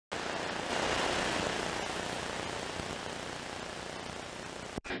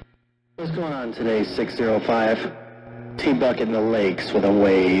What's going on today, 605? T-Bucket in the lakes with a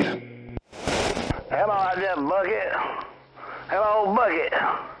wave. Hello out there, Bucket. Hello, Bucket.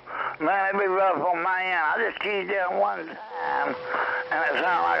 Man, it be rough on my end. I just keyed down one time, and it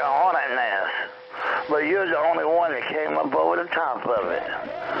sounded like a hornet nest. But you're the only one that came up over the top of it.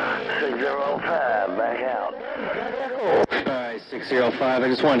 605, back out. Alright, 605, I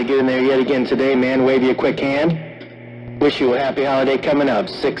just wanted to get in there yet again today, man. Wave you a quick hand. Wish you a happy holiday coming up.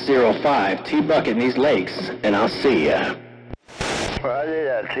 605, T-Bucket in these lakes, and I'll see ya. Roger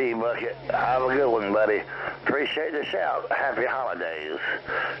that, T-Bucket. Have a good one, buddy. Appreciate the shout. Happy holidays.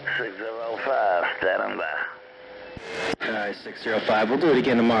 605, standing by. Alright, 605, we'll do it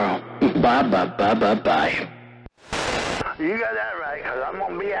again tomorrow. Bye. You got that right, because I'm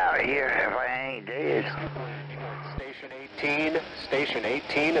going to be out of here if I ain't dead. Station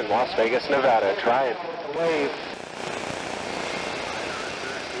 18 in Las Vegas, Nevada. Try it. Wave.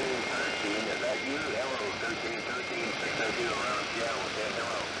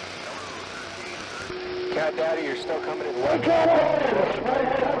 Cat Daddy, you're still coming in late.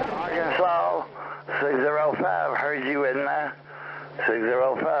 Arkansas, 605, heard you in there.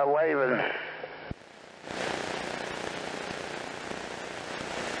 605 waving. Roger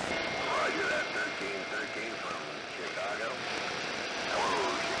that, 1313 from Chicago.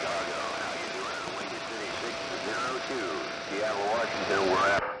 Hello, Chicago. How you doing in Windy City, 602. Seattle, Washington,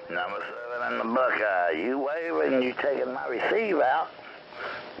 we're at. Number 7 in the Buckeye. You waving, you taking my receive out.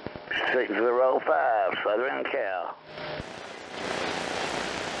 605, Southern Cal.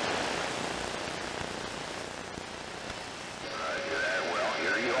 Roger that. Well,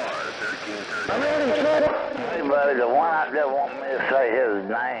 here you are, 1313. Hey, buddy, the one out there wants me to say his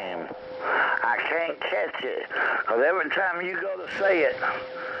name. I can't catch it, because every time you go to say it,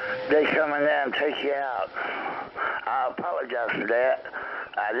 they come in there and take you out. I apologize for that.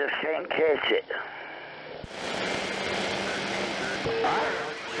 I just can't catch it.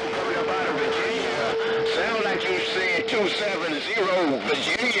 Coming up out of Virginia. Sound like you said 270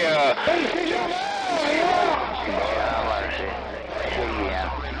 Virginia.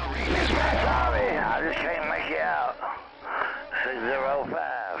 Sorry, I just can't make you out.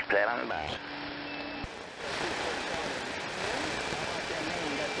 605, standing by.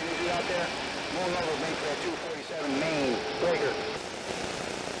 Out there, moving over, make that 247 main breaker.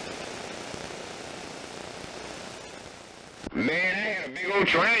 Man, I had a big old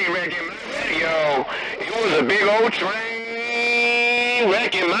train wreck in my radio. It was a big old train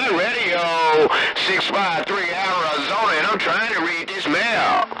wreck in my radio. 653 Arizona, and I'm trying to read this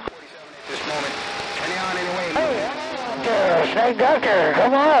mail. 47 at this moment. Turn it on anyway. Hey, Snake Doctor,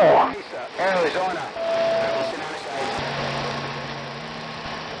 come on. Arizona.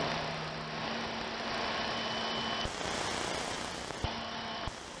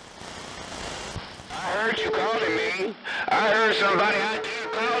 I heard you calling me. I heard somebody out there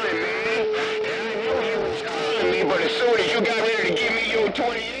calling me. And I knew you was calling me, but as soon as you got ready to give me your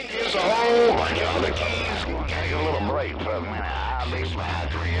 28, there's a whole bunch of other keys. Take a little break for a minute. I'll be back.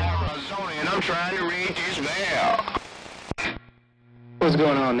 653 Arizona, and I'm trying to read this mail. What's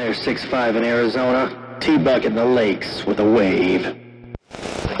going on there, 6-5 in Arizona? T-Bucket in the lakes with a wave. Out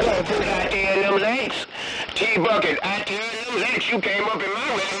there in them lakes. T-Bucket, out there in them lakes. You came up in my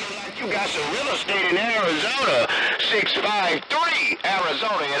radio like you got some real estate in Arizona. 653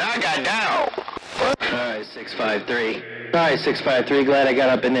 Arizona, and I got down. Alright, 653. Alright, 653, glad I got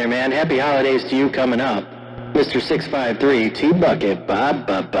up in there, man. Happy holidays to you coming up. Mr. 653, T-Bucket, bye.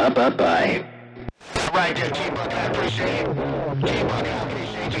 Right there, T-Bucket, I appreciate it. T-Bucket, I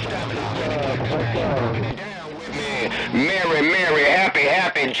appreciate you stopping off and breaking it down with me. Merry,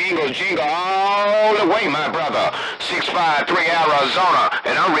 happy, jingle, all the way, my brother. 653 Arizona,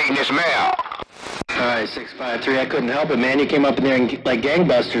 and I'm reading this mail. Alright, 653, I couldn't help it, man. You came up in there like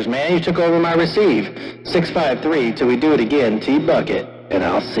gangbusters, man. You took over my receive. 653, till we do it again, T-Bucket, and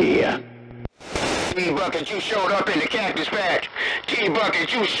I'll see ya. T-Bucket, you showed up in the Cactus Patch.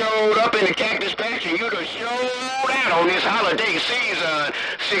 T-Bucket, you showed up in the Cactus Patch, and you done showed out on this holiday season.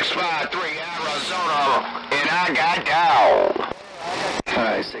 653 Arizona, and I got down.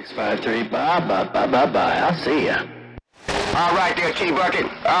 Alright, 653, bye. I'll see ya. All right there, T-Bucket.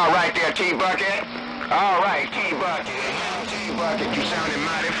 All right, T-Bucket. T-Bucket, you sounding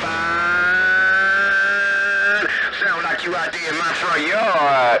mighty fine. Sound like you out there in my front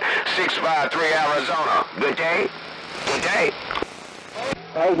yard. 653 Arizona. Good day.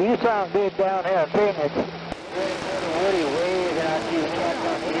 Hey, you sound good down here in Phoenix. Woody waving out you, cats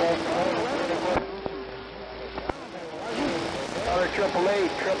on the edge. Other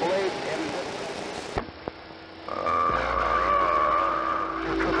 888.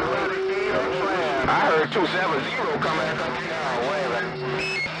 270 come back up here. Oh, wait a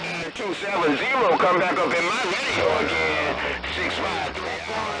minute. 270 come back up in my radio again. 653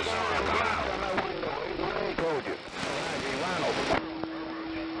 Arizona, come out. Told you.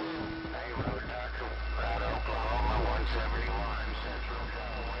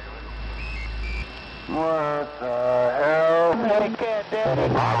 What the hell?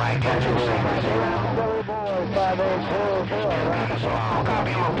 All right, got you. Billy Boy, 584. So I'll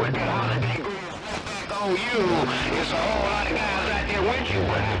copy. I'm gonna put that holiday greetings right back on you. There's a whole lot of guys out there with you.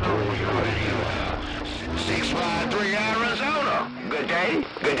 653 Arizona. Good day.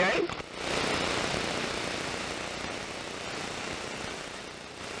 Good day.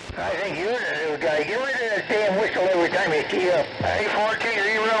 I think you're the new guy. Get rid of that damn whistle every time you key up. Hey, 14,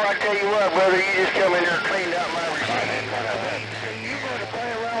 I tell you what, brother, you just come in there and cleaned out my receiver. You go to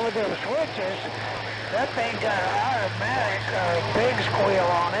play around with those switches. That thing got an automatic big squeal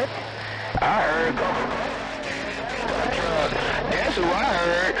on it. I heard Coca-Cola. That's who I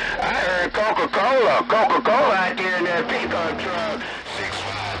heard. I heard Coca-Cola. Coca-Cola out there in that pickup truck.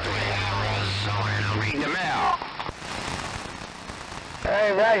 653 Arizona, and I'm reading them out.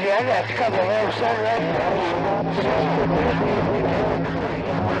 Hey, Roger, I got a couple of little sunrise.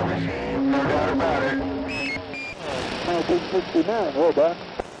 No doubt about it. 1969, hold on.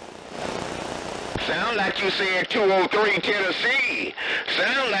 Sound like you said 203 Tennessee.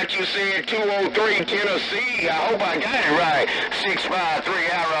 Sound like you said 203 Tennessee. I hope I got it right.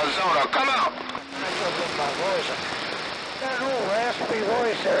 653 Arizona. Come on. That's what my voice. Got an old raspy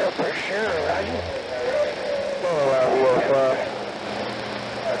voice there for sure, Roger.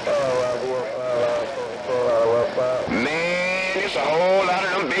 Man, it's a whole lot of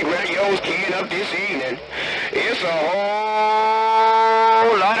them big radios keying up this evening. It's a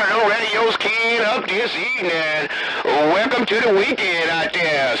whole lot of them radios keying up this evening. Welcome to the weekend out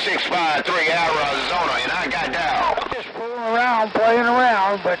there, 653 Arizona, and I got down. Just fooling around, playing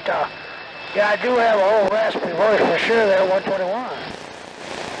around, but yeah, I do have a whole raspy voice for sure there, 121.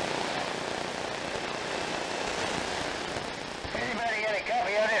 Anybody got a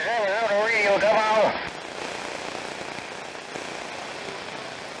copy of this Arizona radio? Come on.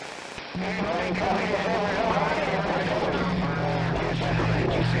 Anybody copy this Arizona radio?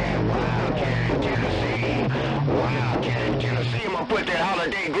 Wildcat, Tennessee. I'm gonna put that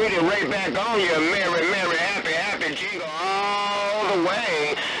holiday greeting right back on you. Merry, merry, happy, happy jingle all the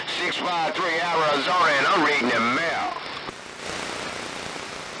way. 653 Arizona, and I'm reading them mail.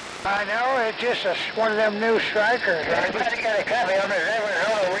 I know, it's just one of them new strikers. Everybody got a copy of this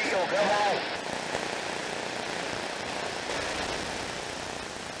Arizona radio? Come on.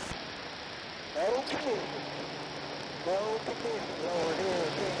 Okay.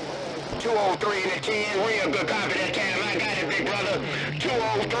 203 and the 10, real good copy that time. I got it, big brother.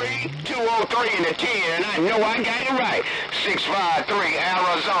 203 and the 10, and I know I got it right. 653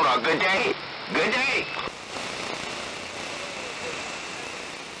 Arizona. Good day. Good day.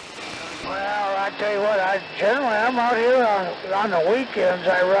 Well, I tell you what, generally I'm out here on the weekends.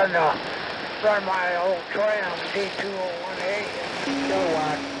 I run my old Tram D2018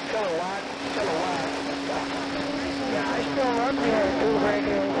 kilowatt. Yeah, I still run the old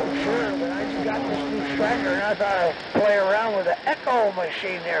radio for sure, but I just got this new striker and I thought I'd play around with the Echo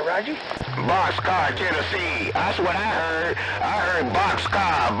machine there, Roger. Boxcar, Tennessee. That's what I heard. I heard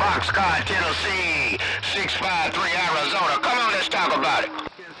Boxcar, Tennessee. 653 Arizona. Come on, let's talk about it.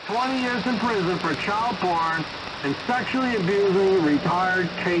 20 years in prison for child porn and sexually abusing retired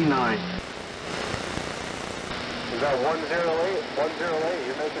K-9. Is that 108? 108,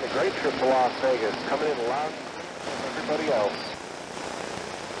 you're making a great trip to Las Vegas. Coming in loud than everybody else.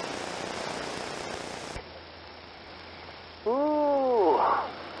 Ooh.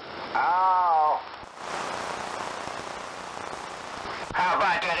 Ow. How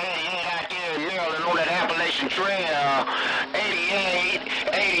about that 88 out there in Maryland on that Appalachian Trail? 88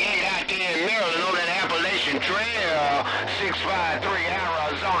 out there in Maryland on that Appalachian Trail. 653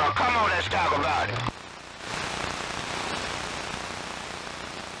 Arizona. Come on, let's talk about it.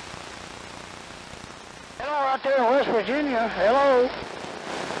 Hello, out there in West Virginia. Hello.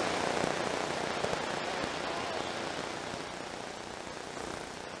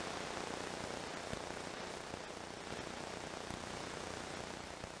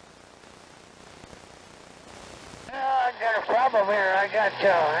 I got a problem here. I got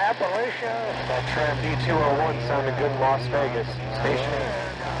Appalachia. That Tram D201 sounded good in Las Vegas. Station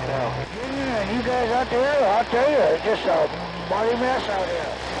 8. Virginia, and you guys out there, I'll tell you, it's just a muddy mess out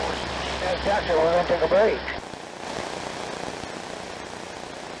here. Doctor, we're going to take a break.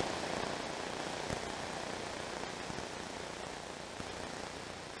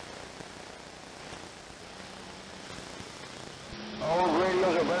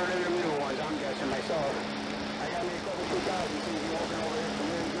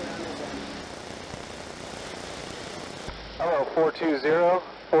 Hello, 420.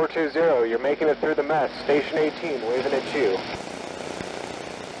 420, you're making it through the mess. Station 18, waving at you.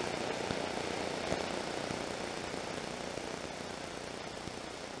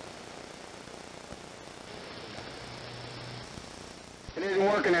 It isn't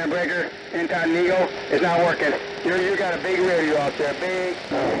working there, Breaker. Incognito. It's not working. You got a big radio out there. Big.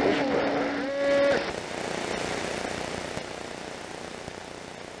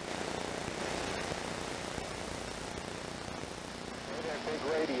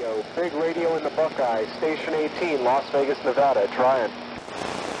 Big radio in the Buckeye. Station 18, Las Vegas, Nevada. Trying.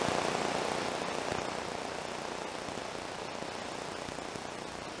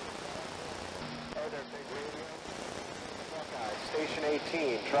 Hey there, big radio. Buckeye. Station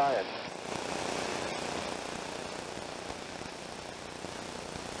 18, trying.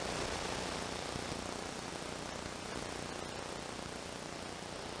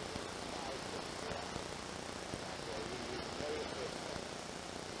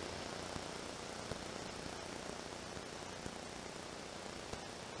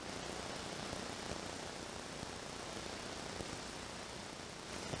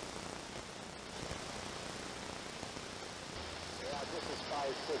 This is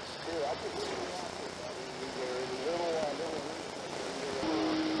 562. I can see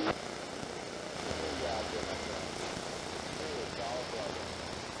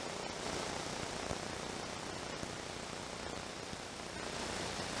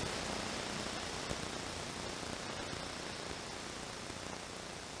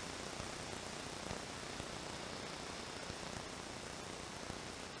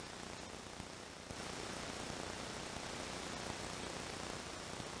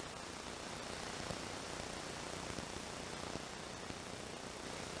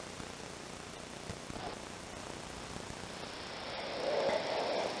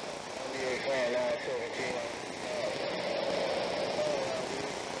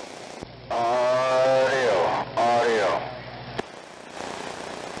Audio.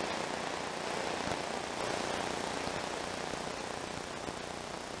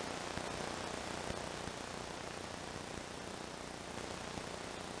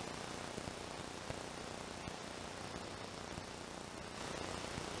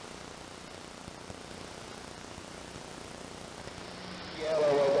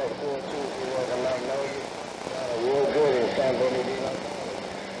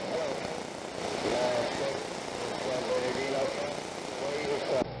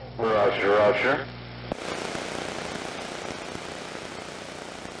 Roger, Roger.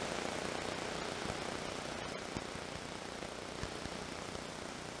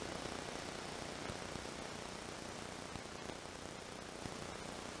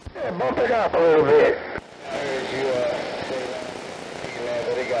 Yeah, bump it up a little bit. I heard you say that,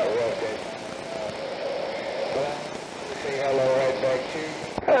 but it got rough there. Say hello right back to you.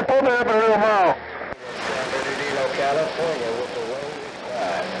 Hey, pull me up a little more. San Bernardino, California, with the road is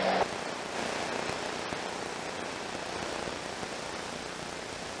wide.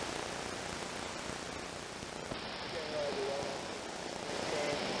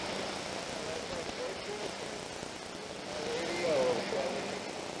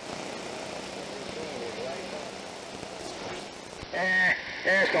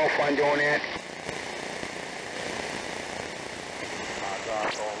 It's no fun doing that.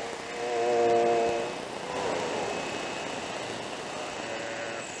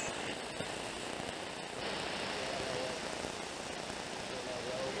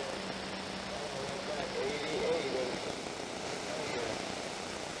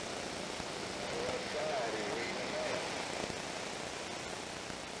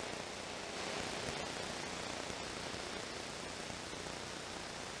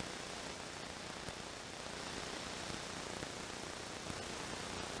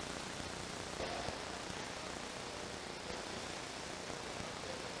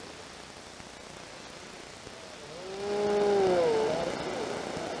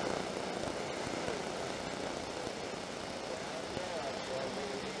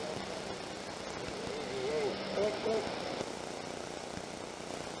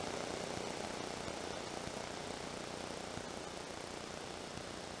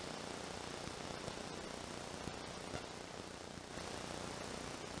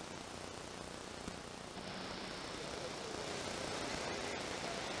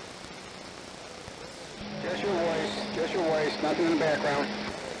 Just your voice, nothing in the background.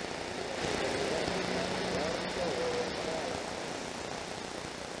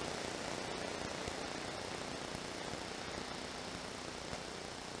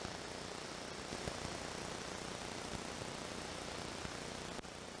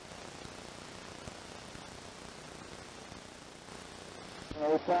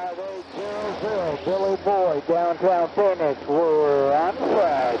 5800, Billy Boy, downtown Phoenix. We're on the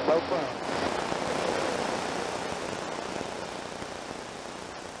side, no problem.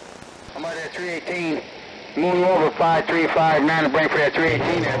 I'm at that 318. Moving over 5359 to bring for that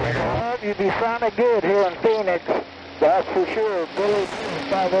 318 there, Breaker. You'd be sounding good here in Phoenix. That's for sure. Billy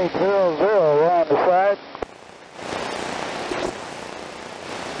 5800, we're on the side.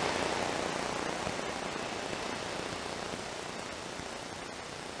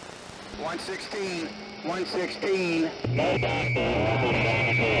 $116. $116.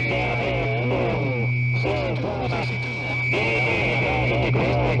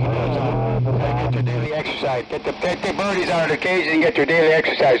 Get your daily exercise. Get the birdies out of the cage and get your daily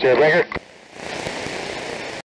exercise there, Breaker.